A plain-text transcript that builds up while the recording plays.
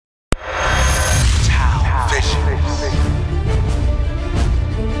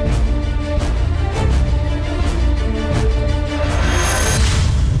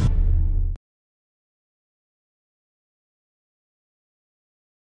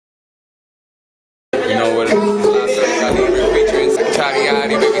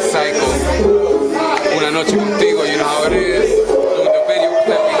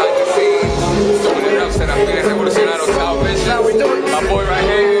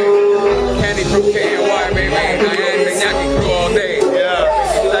Crew, KNY, baby. Miami, Ñaki Crew all day. Yo,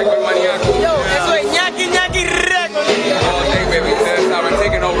 eso es Ñaki Records. All day, baby. Ustedes saben,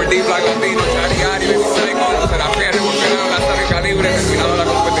 taking over D Black Latino, CHARY, baby. Psycho, SERAFIN, revolucionaron LAZARO y KALIBRE, terminado la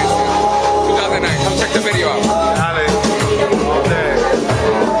competencia. 2009, come check the video out. Dale, all day.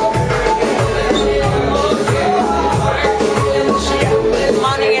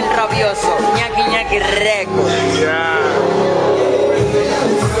 Mami el rabioso, Ñaki Records. Yeah.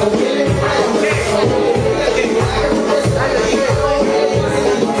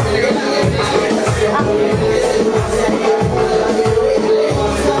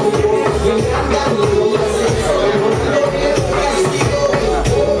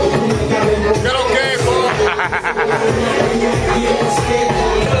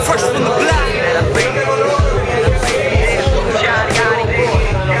 First from the block.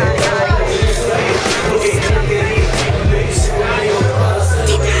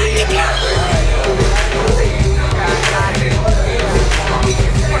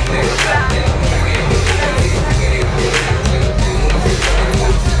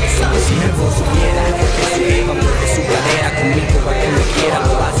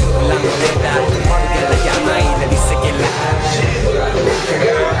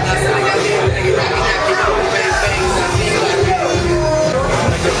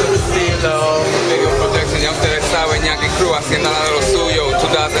 Haciendo la de lo suyo,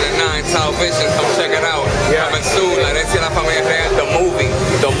 2009, television, come check it out. Coming soon, la herencia de la familia real,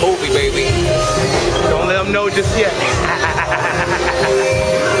 the movie, baby. Don't let them know just yet.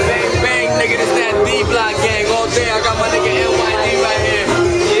 Bang, nigga, this that D Block gang all day. I got my nigga NYD right here.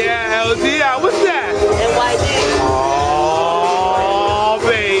 Yeah, LDI, what's that? NYD. Oh,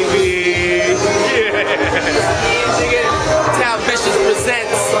 baby. Yeah, nigga. Town Vicious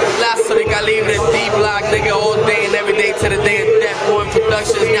presents Lazo de Calibre, D Block, nigga, all day and every day to the day of death. Boy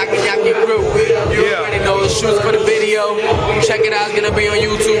Productions, Ñaki Crew. You already know the shoots for the video. Check it out, it's gonna be on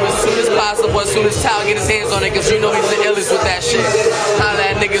YouTube as soon as possible, as soon as Tal get his hands on it, cause you know he's the illest with that shit. Holla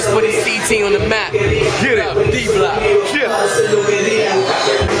at niggas, put his CT on the map. Get it. D Block. Yeah.